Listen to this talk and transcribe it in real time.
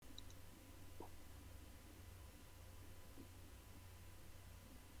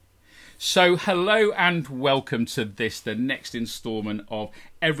So, hello and welcome to the next instalment of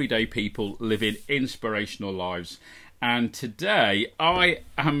Everyday People Living Inspirational Lives. And today I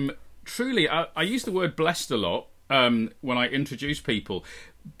am truly, I use the word blessed a lot when I introduce people,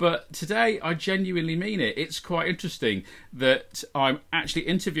 but today I genuinely mean it. It's quite interesting that I'm actually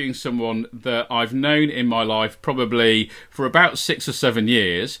interviewing someone that I've known in my life probably for about 6 or 7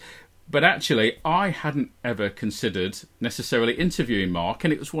 years. But actually, I hadn't ever considered necessarily interviewing Mark,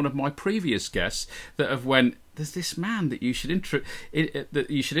 and it was one of my previous guests that have went, there's this man that you should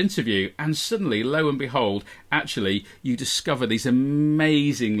interview, and suddenly, lo and behold, actually, you discover these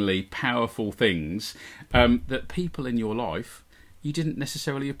amazingly powerful things that people in your life, you didn't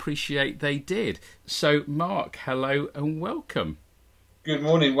necessarily appreciate they did. So, Mark, hello and welcome. Good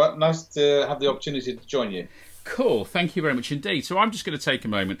morning. Well, nice to have the opportunity to join you. Cool, thank you very much indeed. So I'm just going to take a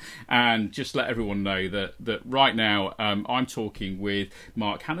moment and just let everyone know that right now I'm talking with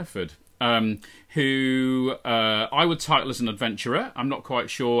Mark Hannaford, who I would title as an adventurer. I'm not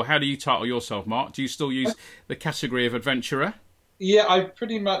quite sure. How do you title yourself, Mark? Do you still use the category of adventurer? Yeah, I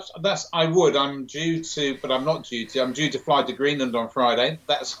pretty much, I would. I'm due to, but I'm not due to. I'm due to fly to Greenland on Friday.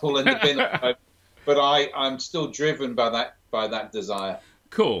 That's all in the bin. But I'm still driven by that desire.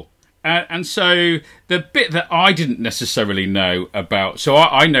 Cool. And so the bit that I didn't necessarily know about, so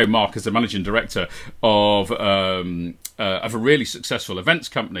I know Mark as the managing director of a really successful events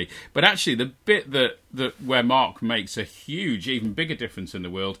company, but actually the bit that where Mark makes a huge, even bigger difference in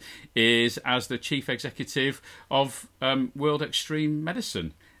the world is as the chief executive of World Extreme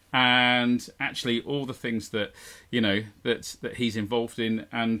Medicine. And actually all the things that that he's involved in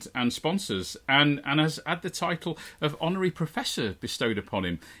and sponsors and has had the title of honorary professor bestowed upon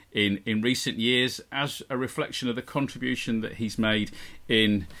him in recent years as a reflection of the contribution that he's made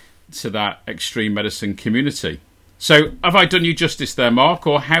to that extreme medicine community. So have I done you justice there, Mark,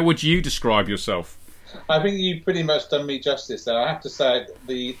 or how would you describe yourself? I think you've pretty much done me justice there. I have to say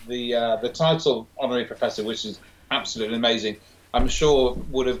the title honorary professor, which is absolutely amazing, I'm sure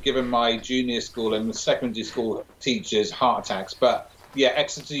would have given my junior school and secondary school teachers heart attacks. But yeah,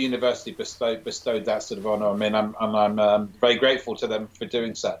 Exeter University bestowed that sort of honour on me, and I'm very grateful to them for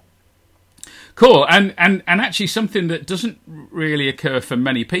doing so. Cool, and actually something that doesn't really occur for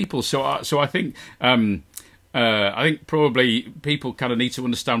many people. So I think probably people kind of need to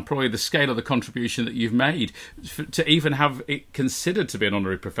understand probably the scale of the contribution that you've made to even have it considered to be an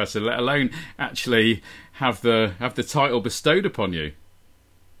honorary professor, let alone actually have the title bestowed upon you.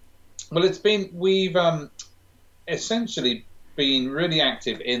 Well, we've essentially been really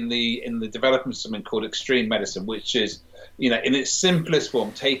active in the development of something called extreme medicine, which is, in its simplest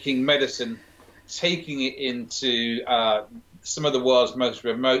form, taking medicine, taking it into some of the world's most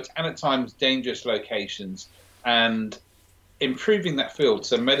remote and at times dangerous locations, and improving that field.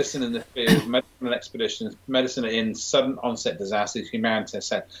 So medicine in the field, medical expeditions, medicine in sudden onset disasters,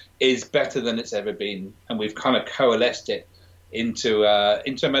 humanitarian, is better than it's ever been. And we've kind of coalesced it into a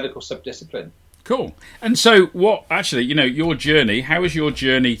medical subdiscipline. Cool. And so what actually, your journey, how is your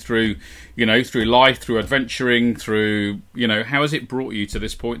journey through life, through adventuring, through, how has it brought you to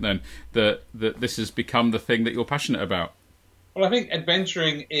this point then that this has become the thing that you're passionate about? Well, I think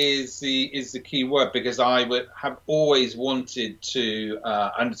adventuring is the key word, because I have always wanted to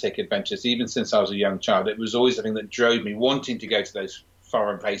undertake adventures, even since I was a young child. It was always something that drove me, wanting to go to those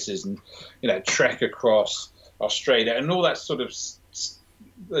foreign places and trek across Australia and all that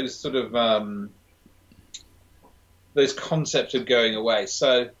those concepts of going away.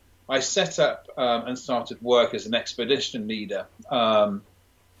 So I set up and started work as an expedition leader.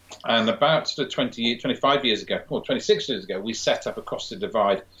 And about 25 years ago, or 26 years ago, we set up across the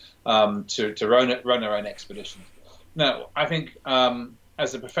divide to run our own expeditions. Now, I think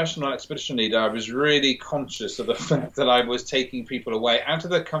as a professional expedition leader, I was really conscious of the fact that I was taking people away out of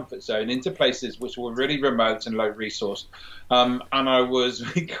their comfort zone into places which were really remote and low resource. And I was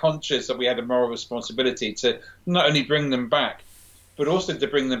really conscious that we had a moral responsibility to not only bring them back, but also to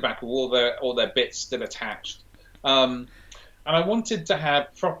bring them back with all their bits still attached. And I wanted to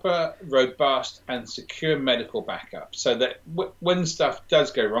have proper, robust and secure medical backup so that when stuff does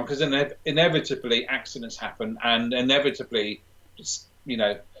go wrong, because inevitably accidents happen and inevitably,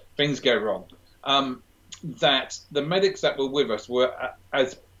 things go wrong, that the medics that were with us were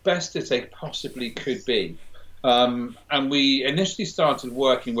as best as they possibly could be. And we initially started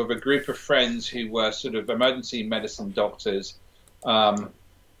working with a group of friends who were sort of emergency medicine doctors,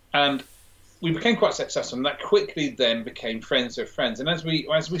 and we became quite successful, and that quickly then became friends of friends. And as we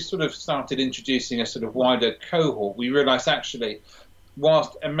sort of started introducing a sort of wider cohort, we realised actually,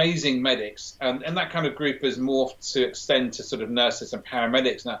 whilst amazing medics, and that kind of group has morphed to extend to sort of nurses and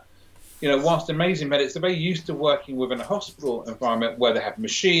paramedics now, whilst amazing medics, they're very used to working within a hospital environment where they have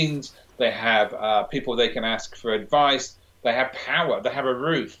machines, they have people they can ask for advice, they have power, they have a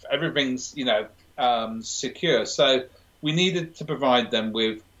roof, everything's, secure. So we needed to provide them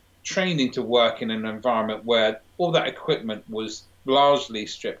with training to work in an environment where all that equipment was largely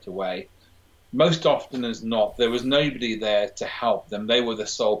stripped away. Most often as not, there was nobody there to help them. They were the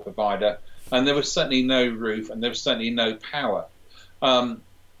sole provider, and there was certainly no roof, and there was certainly no power. And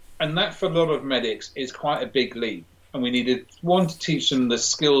that, for a lot of medics, is quite a big leap. And we needed, one, to teach them the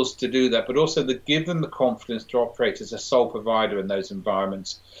skills to do that, but also to give them the confidence to operate as a sole provider in those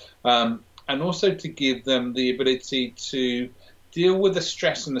environments. And also to give them the ability to deal with the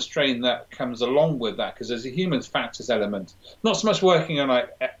stress and the strain that comes along with that, because there's a human factors element. Not so much working on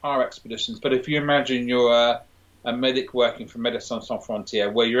our expeditions, but if you imagine you're a medic working for Médecins Sans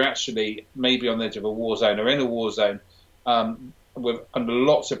Frontières, where you're actually maybe on the edge of a war zone or in a war zone, under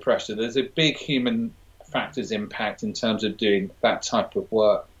lots of pressure, there's a big human factors impact in terms of doing that type of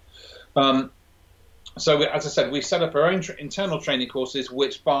work. So, as I said, we set up our own internal training courses,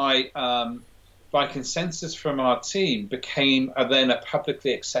 which by consensus from our team became then a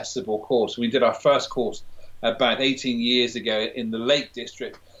publicly accessible course. We did our first course about 18 years ago in the Lake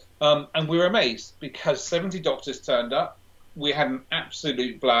District, and we were amazed because 70 doctors turned up. We had an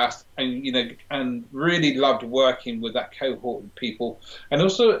absolute blast, and really loved working with that cohort of people. And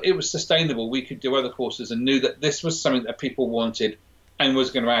also, it was sustainable. We could do other courses and knew that this was something that people wanted and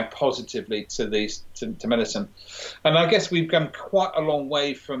was going to add positively to medicine. And I guess we've come quite a long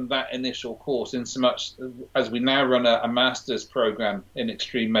way from that initial course, in so much as we now run a master's program in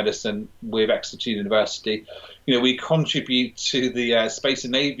extreme medicine with Exeter University. We contribute to the Space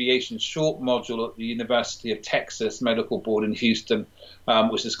and Aviation short module at the University of Texas Medical Board in Houston,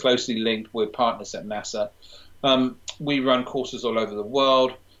 which is closely linked with partners at NASA. We run courses all over the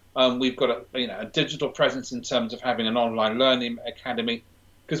world. We've got a digital presence in terms of having an online learning academy,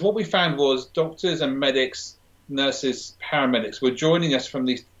 because what we found was doctors and medics, nurses, paramedics were joining us from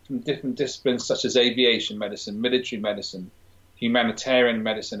different disciplines such as aviation medicine, military medicine, humanitarian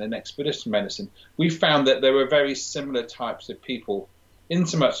medicine, and expedition medicine. We found that there were very similar types of people, in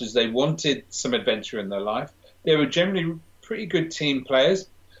so much as they wanted some adventure in their life. They were generally pretty good team players,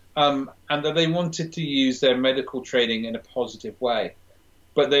 and that they wanted to use their medical training in a positive way.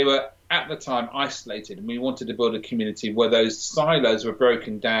 But they were, at the time, isolated, and we wanted to build a community where those silos were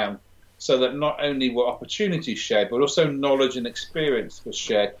broken down so that not only were opportunities shared, but also knowledge and experience was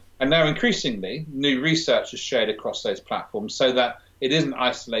shared. And now, increasingly, new research is shared across those platforms so that it isn't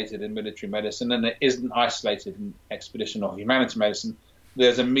isolated in military medicine and it isn't isolated in expedition or humanitarian medicine.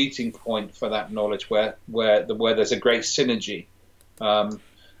 There's a meeting point for that knowledge where there's a great synergy. And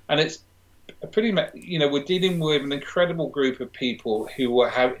it's we're dealing with an incredible group of people who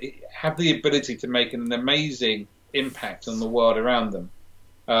have the ability to make an amazing impact on the world around them,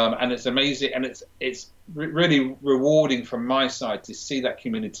 and it's amazing, and it's really rewarding from my side to see that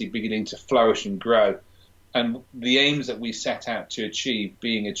community beginning to flourish and grow, and the aims that we set out to achieve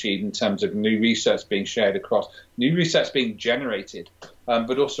being achieved in terms of new research being shared across, new research being generated,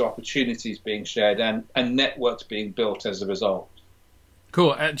 but also opportunities being shared and networks being built as a result.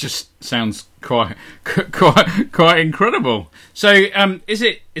 Cool. It just sounds quite incredible. So, is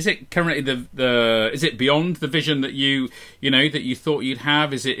it currently is it beyond the vision that you thought you'd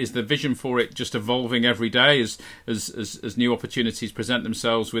have? Is the vision for it just evolving every day as new opportunities present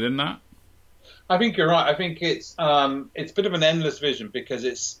themselves within that? I think you're right. I think it's a bit of an endless vision, because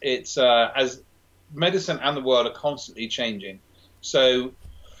it's as medicine and the world are constantly changing. So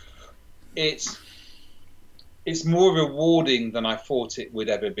it's more rewarding than I thought it would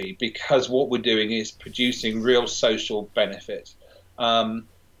ever be, because what we're doing is producing real social benefit. Have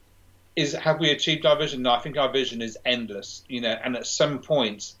we achieved our vision? No, I think our vision is endless, and at some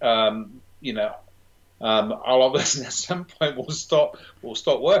point, I'll obviously at some point we'll stop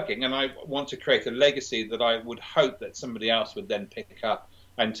working, and I want to create a legacy that I would hope that somebody else would then pick up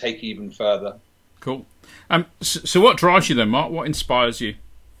and take even further. Cool. So what drives you then, Mark? What inspires you?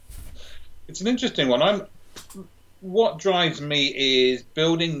 It's an interesting one. What drives me is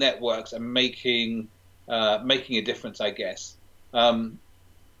building networks and making a difference, I guess.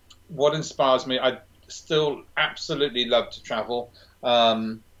 What inspires me, I still absolutely love to travel,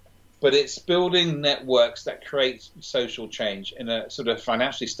 but it's building networks that create social change in a sort of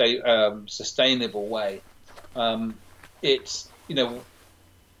financially sustainable way. It's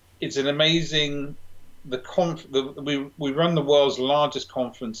an amazing. We run the world's largest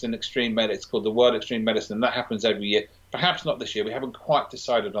conference in extreme medics called the World Extreme Medicine, and that happens every year. Perhaps not this year. We haven't quite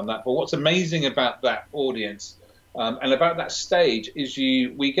decided on that. But what's amazing about that audience And about that stage is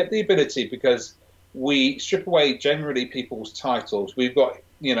we get the ability, because we strip away generally people's titles. We've got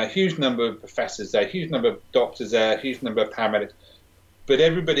a huge number of professors there, a huge number of doctors there, a huge number of paramedics, but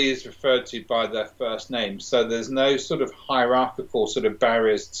everybody is referred to by their first name. So there's no sort of hierarchical sort of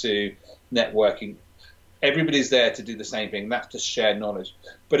barriers to networking. Everybody's there to do the same thing. That's to share knowledge.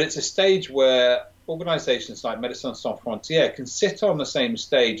 But it's a stage where organizations like Médecins Sans Frontières can sit on the same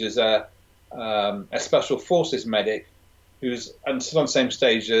stage as a special forces medic and sit on the same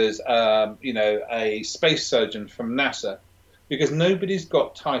stage as a space surgeon from NASA, because nobody's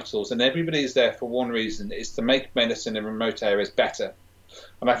got titles and everybody's there for one reason: is to make medicine in remote areas better.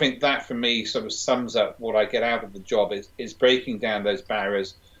 And I think that, for me, sort of sums up what I get out of the job, is breaking down those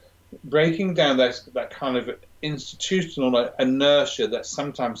barriers, breaking down that kind of institutional inertia that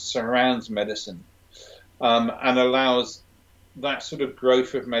sometimes surrounds medicine, and allows that sort of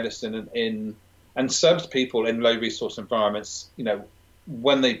growth of medicine and serves people in low resource environments,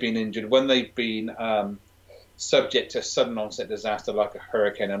 when they've been injured, when they've been subject to sudden onset disaster like a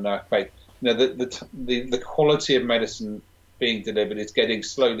hurricane and an earthquake. The quality of medicine being delivered is getting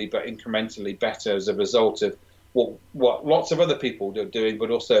slowly but incrementally better as a result of what lots of other people are doing, but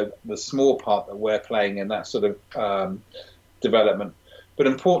also the small part that we're playing in that sort of development. But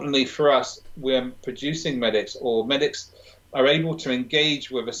importantly for us, we're producing medics, or medics are able to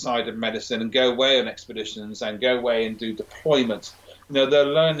engage with a side of medicine and go away on expeditions and go away and do deployments. They're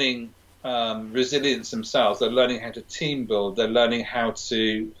learning resilience themselves. They're learning how to team build. They're learning how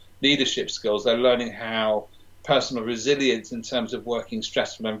to leadership skills. They're learning how personal resilience in terms of working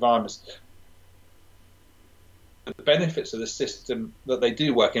stressful environments. The benefits of the system that they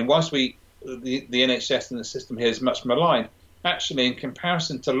do work in, whilst the NHS and the system here is much maligned, actually in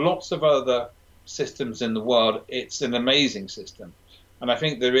comparison to lots of other systems in the world, it's an amazing system. And I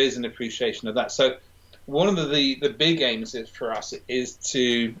think there is an appreciation of that. So one of the big aims for us is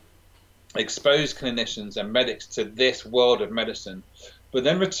to expose clinicians and medics to this world of medicine, but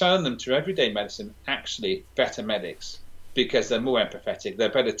then return them to everyday medicine, actually better medics, because they're more empathetic, they're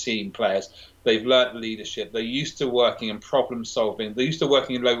better team players, they've learnt leadership, they're used to working and problem solving, they're used to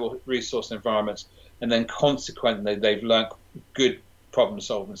working in low resource environments, and then consequently they've learnt good problem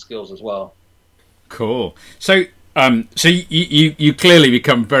solving skills as well. Cool. So you clearly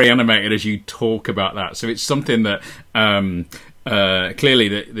become very animated as you talk about that. So it's something that clearly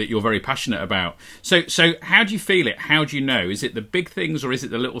that you're very passionate about. So how do you feel it? How do you know? Is it the big things or is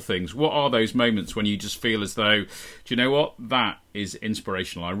it the little things? What are those moments when you just feel as though, do you know what? That is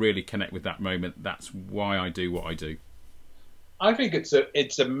inspirational. I really connect with that moment. That's why I do what I do. I think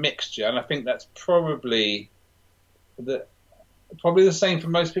it's a mixture, and I think that's probably the same for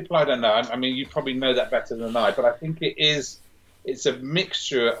most people. I don't know. I mean, you probably know that better than I, but I think it's a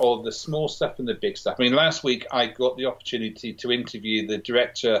mixture of the small stuff and the big stuff. I mean, last week I got the opportunity to interview the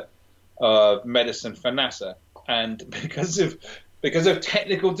director of medicine for NASA, and because of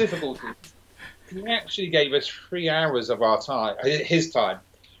technical difficulties, he actually gave us 3 hours of his time,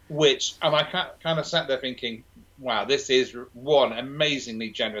 and I kind of sat there thinking, wow, this is one amazingly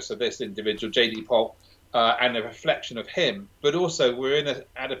generous of this individual, J.D. Polk, and a reflection of him. But also, we're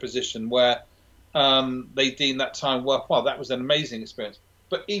at a position where they deem that time worthwhile. That was an amazing experience.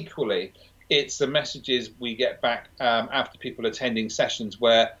 But equally, it's the messages we get back after people attending sessions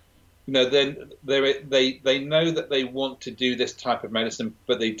where, then they know that they want to do this type of medicine,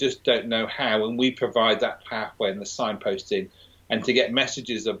 but they just don't know how. And we provide that pathway and the signposting, and to get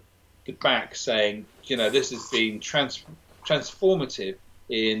messages of back saying, this has been transformative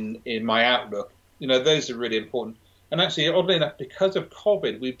in my outlook. Those are really important. And actually, oddly enough, because of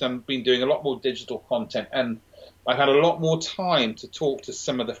COVID, we've been doing a lot more digital content, and I've had a lot more time to talk to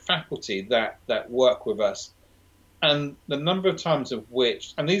some of the faculty that work with us. And the number of times of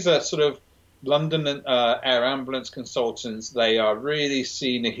which, and these are sort of London air ambulance consultants, they are really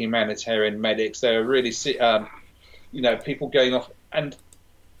senior humanitarian medics, they're really, people going off. And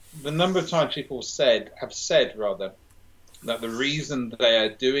the number of times people have said that the reason they are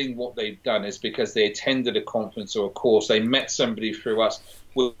doing what they've done is because they attended a conference or a course, they met somebody through us,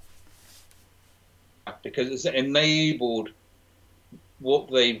 because it's enabled what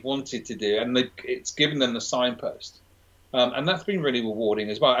they wanted to do, and it's given them the signpost. And that's been really rewarding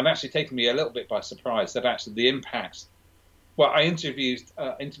as well, and actually taken me a little bit by surprise that actually the impact. Well, I interviewed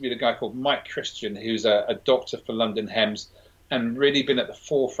a guy called Mike Christian, who's a doctor for London HEMS, and really been at the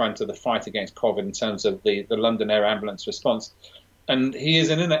forefront of the fight against COVID in terms of the London Air Ambulance response. And he is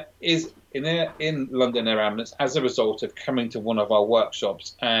in London Air Ambulance as a result of coming to one of our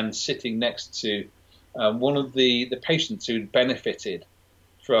workshops and sitting next to one of the patients who benefited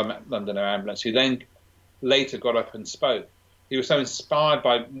from London Air Ambulance, who then later got up and spoke. He was so inspired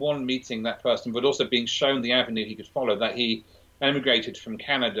by one, meeting that person, but also being shown the avenue he could follow, that he emigrated from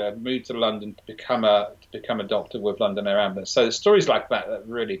Canada, moved to London to become a doctor with London Air Ambulance. So stories like that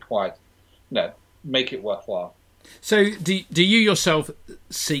really quite, make it worthwhile. So do you yourself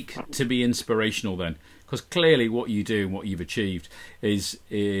seek to be inspirational then? Because clearly what you do and what you've achieved is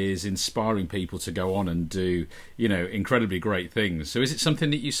inspiring people to go on and do, incredibly great things. So is it something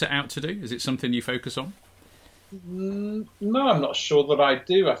that you set out to do? Is it something you focus on? No, I'm not sure that I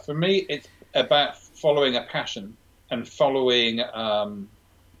do. For me, it's about following a passion and following something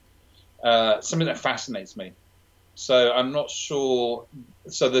that fascinates me. So I'm not sure.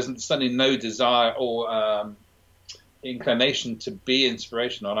 So there's certainly no desire or inclination to be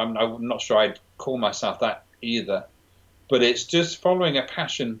inspirational. I'm not sure I'd call myself that either. But it's just following a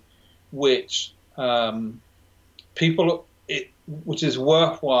passion which which is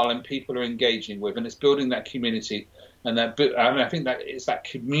worthwhile and people are engaging with, and it's building that community. And I think that it's that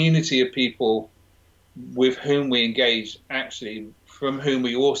community of people with whom we engage, actually, from whom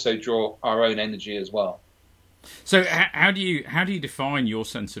we also draw our own energy as well. So how do you define your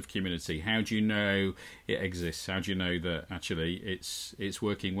sense of community? How do you know it exists? How do you know that actually it's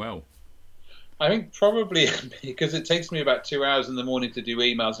working well? I think probably because it takes me about 2 hours in the morning to do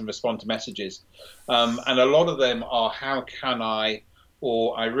emails and respond to messages. And a lot of them are, how can I,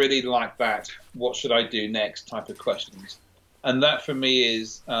 or I really like that, what should I do next type of questions. And that for me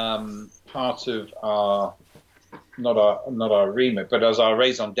is part of our, not our remit, but as our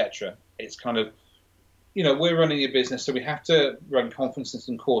raison d'etre. It's kind of, we're running a business, so we have to run conferences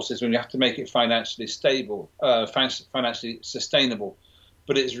and courses, and we have to make it financially stable, financially sustainable.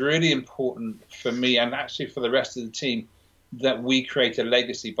 But it's really important for me, and actually for the rest of the team, that we create a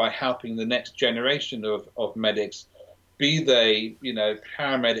legacy by helping the next generation of medics, be they,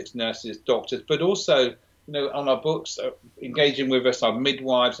 paramedics, nurses, doctors, but also, on our books, engaging with us, our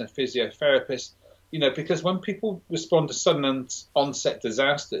midwives and physiotherapists, because when people respond to sudden onset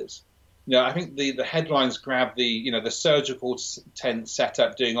disasters, I think the headlines grab the surgical tent set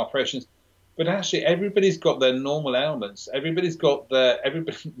up doing operations, but actually everybody's got their normal ailments.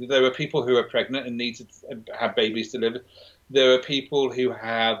 There are people who are pregnant and need to have babies delivered. There are people who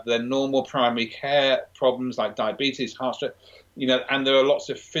have their normal primary care problems like diabetes, heart stroke, and there are lots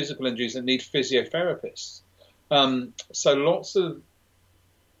of physical injuries that need physiotherapists. So lots of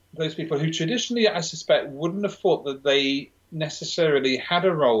those people who traditionally, I suspect, wouldn't have thought that they necessarily had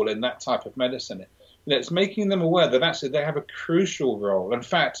a role in that type of medicine. It's making them aware that actually they have a crucial role. In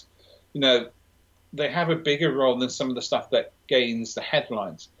fact, they have a bigger role than some of the stuff that gains the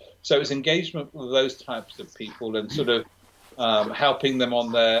headlines. So it's engagement with those types of people and sort of helping them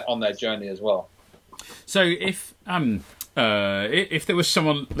on their journey as well. So if there was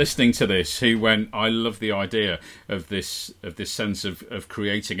someone listening to this who went, I love the idea of this sense of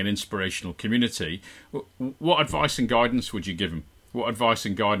creating an inspirational community, what advice and guidance would you give them? What advice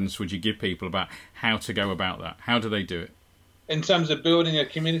and guidance would you give people about how to go about that? How do they do it? In terms of building a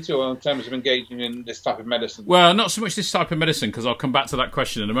community, or in terms of engaging in this type of medicine? Well, not so much this type of medicine, because I'll come back to that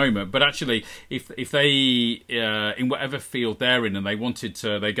question in a moment. But actually, if they, in whatever field they're in, and they wanted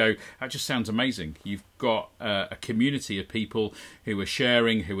to, they go, that just sounds amazing. You've got a community of people who are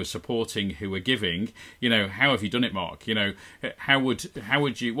sharing, who are supporting, who are giving. How have you done it, Mark? How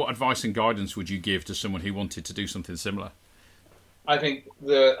would you? What advice and guidance would you give to someone who wanted to do something similar? I think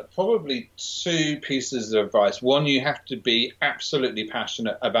there are probably two pieces of advice. One, you have to be absolutely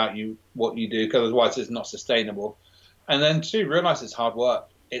passionate about what you do, because otherwise it's not sustainable. And then two, realize it's hard work.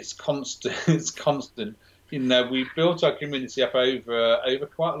 It's constant. It's constant. We built our community up over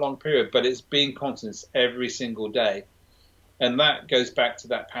quite a long period, but it's being constant. It's every single day. And that goes back to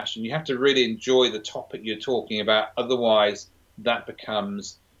that passion. You have to really enjoy the topic you're talking about. Otherwise, that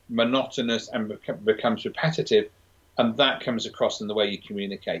becomes monotonous and becomes repetitive. And that comes across in the way you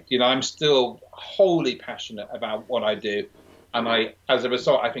communicate. I'm still wholly passionate about what I do. And as a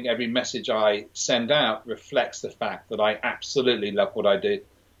result, I think every message I send out reflects the fact that I absolutely love what I do.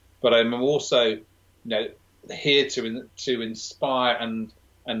 But I'm also, here to inspire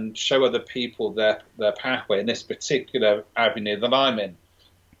and show other people their pathway in this particular avenue that I'm in.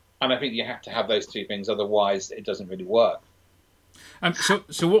 And I think you have to have those two things. Otherwise, it doesn't really work.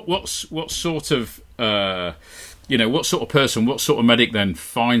 So what sort of what sort of person, what sort of medic then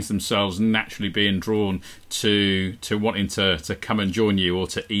finds themselves naturally being drawn to wanting to come and join you or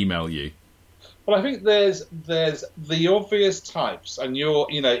to email you? Well, I think there's the obvious types, and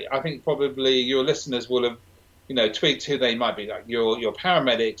I think probably your listeners will have tweaked who they might be, like your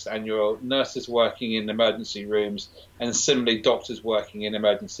paramedics and your nurses working in emergency rooms, and similarly doctors working in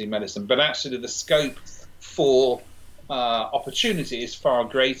emergency medicine. But actually, the scope for opportunity is far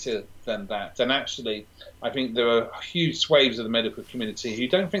greater than that. And actually, I think there are huge swathes of the medical community who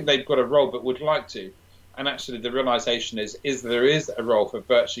don't think they've got a role but would like to. And actually, the realization is there is a role for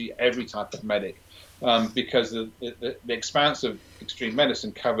virtually every type of medic, because the expanse of extreme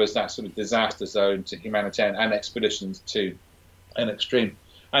medicine covers that sort of disaster zone to humanitarian and expeditions to an extreme.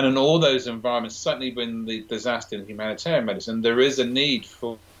 And in all those environments, certainly in the disaster and humanitarian medicine, there is a need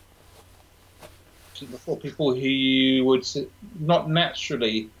for people who you would not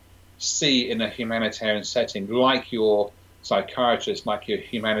naturally see in a humanitarian setting, like your psychiatrist, like your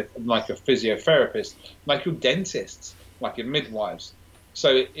physiotherapist, like your dentists, like your midwives.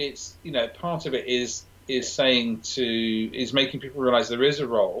 So it's, part of it is making people realize there is a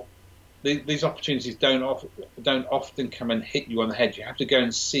role. These opportunities don't often come and hit you on the head. You have to go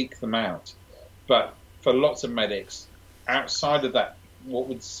and seek them out. But for lots of medics, outside of that, what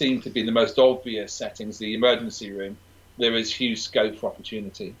would seem to be the most obvious settings, the emergency room, there is huge scope for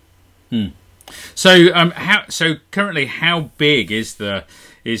opportunity. So, currently, how big is the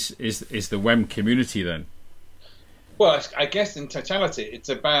WEM community then? Well, I guess in totality, it's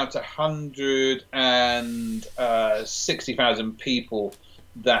about 160,000 people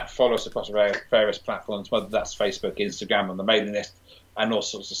that follow us across various platforms, whether that's Facebook, Instagram, on the mailing list, and all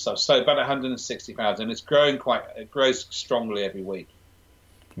sorts of stuff. So about 160,000. It grows strongly every week.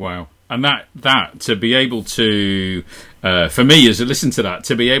 Wow. And that to be able to, for me as a listen to that,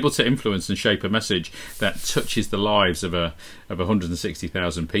 to be able to influence and shape a message that touches the lives of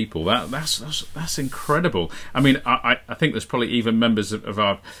 160,000 people, that's incredible. I mean, I think there's probably even members of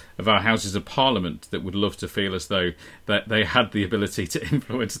our Houses of Parliament that would love to feel as though that they had the ability to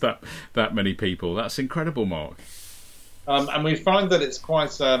influence that many people. That's incredible, Mark. And we find that it's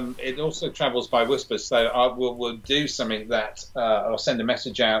quite. It also travels by whispers. So we'll do something that I'll send a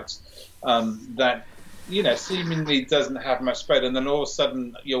message out that seemingly doesn't have much spread, and then all of a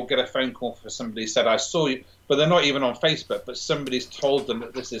sudden you'll get a phone call for somebody who said, "I saw you," but they're not even on Facebook. But somebody's told them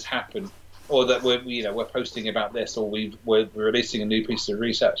that this has happened, or that we're posting about this, or we're releasing a new piece of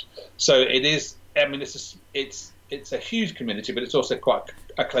research. So it is. I mean, it's a huge community, but it's also quite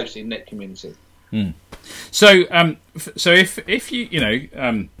a closely knit community. So if you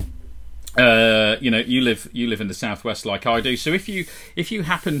you live in the southwest like I do. So if you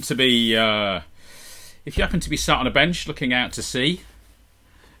happen to be sat on a bench looking out to sea,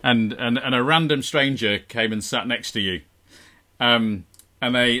 and a random stranger came and sat next to you, and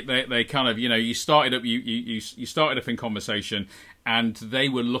they kind of you started up in conversation, and they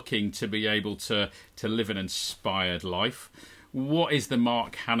were looking to be able to live an inspired life. What is the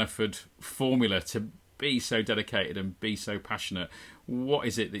Mark Hannaford formula to be so dedicated and be so passionate? What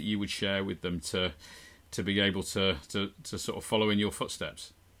is it that you would share with them to be able to sort of follow in your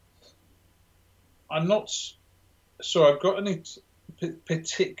footsteps? I'm not sure I've got any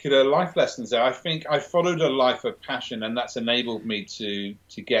particular life lessons there. I think I followed a life of passion, and that's enabled me to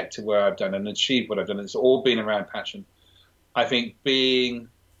get to where I've done and achieve what I've done. It's all been around passion. I think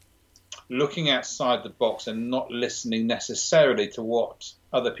looking outside the box and not listening necessarily to what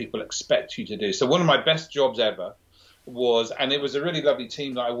other people expect you to do. So one of my best jobs ever was, and it was a really lovely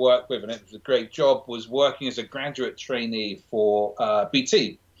team that I worked with, and it was a great job, was working as a graduate trainee for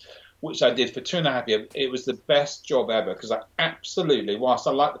BT, which I did for 2.5 years. It was the best job ever, because I absolutely, whilst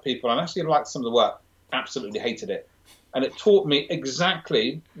I liked the people and actually liked some of the work, absolutely hated it. And it taught me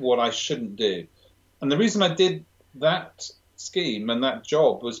exactly what I shouldn't do. And the reason I did that scheme and that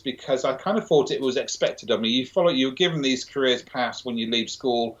job was because I kind of thought it was expected of me. You're given these careers paths when you leave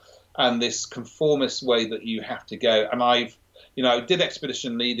school, and this conformist way that you have to go. And I did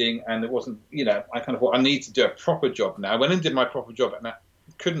expedition leading, and it wasn't, I kind of thought I need to do a proper job now. I went and did my proper job, and I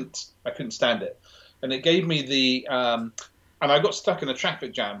couldn't stand it. And it gave me and I got stuck in a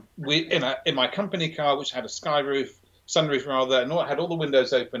traffic jam in my company car, which had a sunroof rather, and I had all the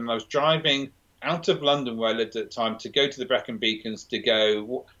windows open, and I was driving out of London, where I lived at the time, to go to the Brecon Beacons to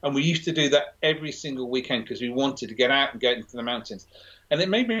go. And we used to do that every single weekend because we wanted to get out and get into the mountains. And it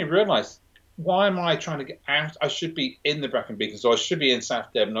made me realise, why am I trying to get out? I should be in the Brecon Beacons, or I should be in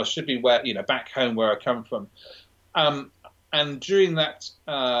South Devon, or I should be back home where I come from. And during that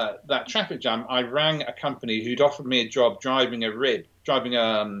traffic jam, I rang a company who'd offered me a job driving a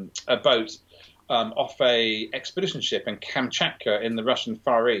boat off a expedition ship in Kamchatka in the Russian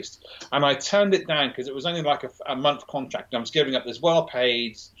Far East. And I turned it down because it was only like a month contract. I was giving up this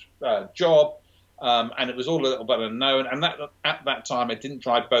well-paid job, and it was all a little bit unknown. And at that time, I didn't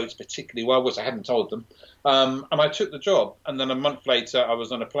drive boats particularly well, which I hadn't told them. And I took the job. And then a month later, I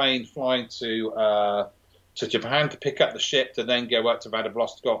was on a plane flying to to Japan to pick up the ship to then go up to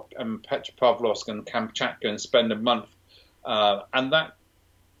Vladivostok and Petropavlovsk and Kamchatka and spend a month. And that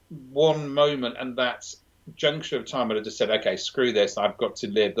one moment and that juncture of time, I just said, okay, screw this. I've got to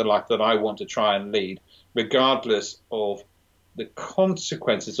live the life that I want to try and lead, regardless of the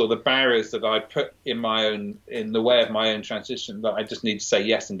consequences or the barriers that I put in the way of my own transition. That I just need to say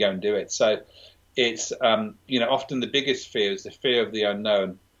yes and go and do it. So it's often the biggest fear is the fear of the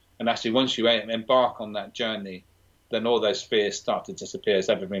unknown. And actually, once you embark on that journey, then all those fears start to disappear as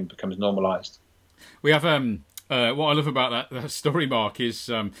everything becomes normalised. We have what I love about that story, Mark, is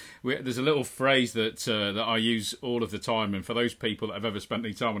there's a little phrase that I use all of the time, and for those people that have ever spent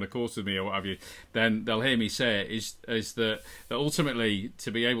any time on a course with me or what have you, then they'll hear me say it, is that ultimately,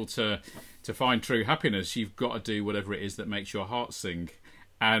 to be able to find true happiness, you've got to do whatever it is that makes your heart sing.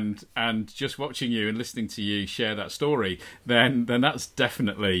 And just watching you and listening to you share that story, then that's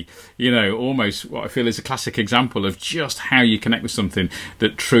definitely, almost what I feel is a classic example of just how you connect with something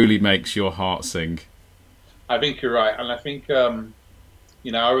that truly makes your heart sing. I think you're right, and I think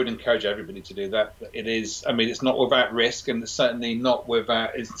I would encourage everybody to do that. It is, it's not without risk, and it's certainly not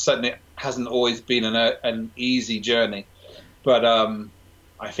without. It certainly hasn't always been an easy journey, but I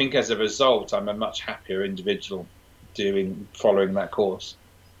think as a result, I'm a much happier individual following that course.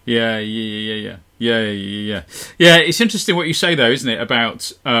 Yeah. It's interesting what you say, though, isn't it,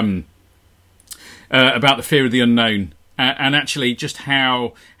 about the fear of the unknown. And actually, just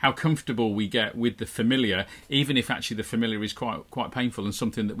how comfortable we get with the familiar, even if actually the familiar is quite painful and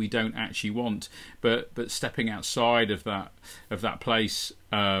something that we don't actually want. But stepping outside of that place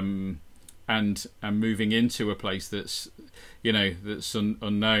and moving into a place that's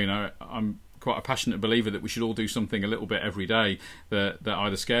unknown. I'm quite a passionate believer that we should all do something a little bit every day that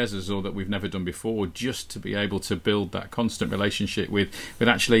either scares us or that we've never done before, just to be able to build that constant relationship with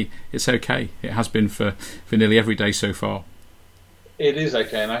actually it's okay. It has been for nearly every day so far. It is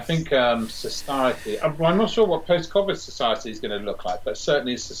okay, and I think society, I'm not sure what post-COVID society is going to look like, but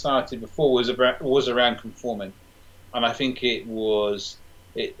certainly society before was around conforming, and I think it is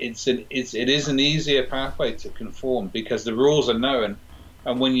an easier pathway to conform because the rules are known.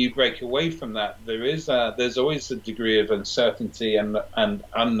 And when you break away from that, there's always a degree of uncertainty and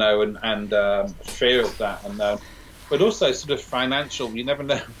unknown and fear of that unknown, but also sort of financial. You never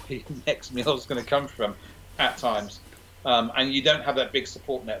know where your next meal is going to come from at times, and you don't have that big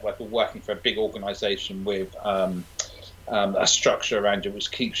support network of working for a big organisation with a structure around you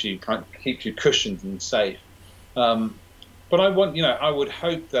which keeps you cushioned and safe. But I would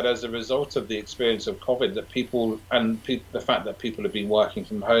hope that as a result of the experience of COVID, that the fact that people have been working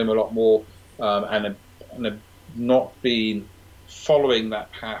from home a lot more and have not been following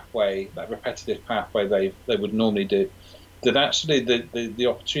that pathway, that repetitive pathway they would normally do, that actually the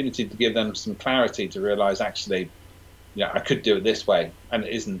opportunity to give them some clarity to realise actually, I could do it this way, and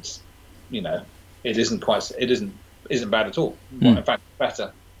it isn't bad at all. In fact,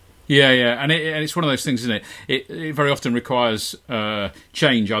 better. Yeah, and it's one of those things, isn't it? It very often requires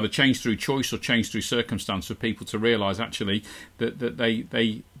change, either change through choice or change through circumstance, for people to realise actually that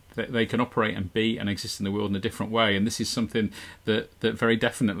they can operate and be and exist in the world in a different way. And this is something that very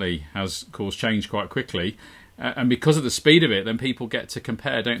definitely has caused change quite quickly. And because of the speed of it, then people get to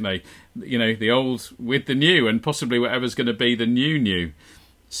compare, don't they? The old with the new, and possibly whatever's going to be the new.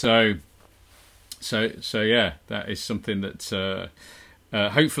 So yeah, that is something that.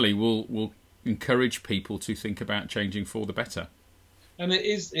 Hopefully will encourage people to think about changing for the better. And it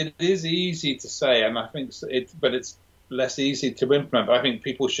is easy to say, and I think but it's less easy to implement. But I think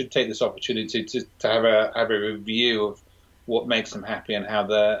people should take this opportunity to have a review of what makes them happy and how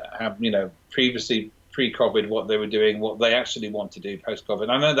previously pre-COVID what they were doing, what they actually want to do post-COVID.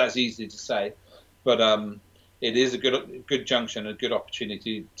 I know that's easy to say, but it is a good junction, a good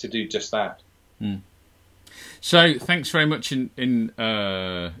opportunity to do just that. Mm. So thanks very much indeed,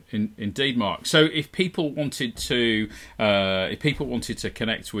 Mark. So if people wanted to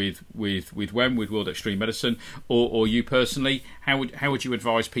connect with WEM, with World Extreme Medicine, or you personally, how would you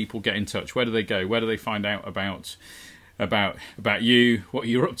advise people get in touch? Where do they go? Where do they find out about you, what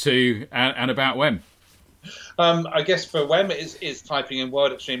you're up to, and about WEM? I guess for WEM is typing in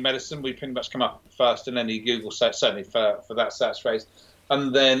World Extreme Medicine. We pretty much come up first in any Google search, certainly for that search phrase.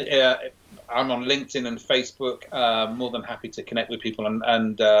 And then I'm on LinkedIn and Facebook. More than happy to connect with people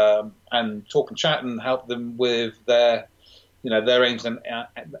and talk and chat and help them with their aims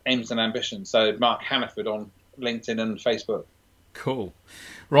and ambitions. So Mark Hannaford on LinkedIn and Facebook. Cool.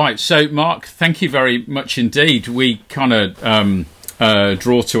 Right. So Mark, thank you very much indeed. We kind of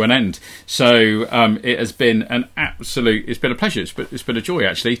draw to an end. So it has been it's been a pleasure. It's been a joy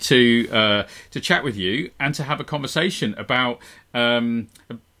actually to chat with you and to have a conversation about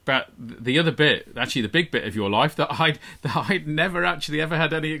the other bit, actually the big bit of your life that I'd never actually ever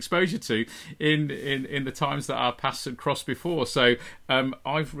had any exposure to in the times that our paths had crossed before. So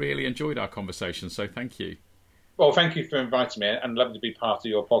I've really enjoyed our conversation. So thank you. Well, thank you for inviting me, and lovely to be part of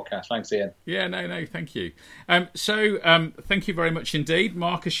your podcast. Thanks, Ian. Yeah, no, thank you. Thank you very much indeed.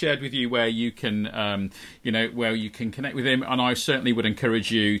 Mark has shared with you where you can, where you can connect with him, and I certainly would encourage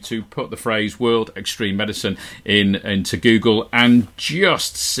you to put the phrase "World Extreme Medicine" into Google and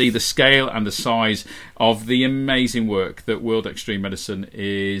just see the scale and the size of the amazing work that World Extreme Medicine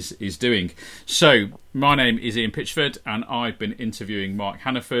is doing. So, my name is Ian Pitchford, and I've been interviewing Mark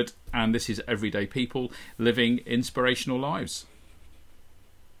Hannaford, and this is Everyday People Living Inspirational Lives.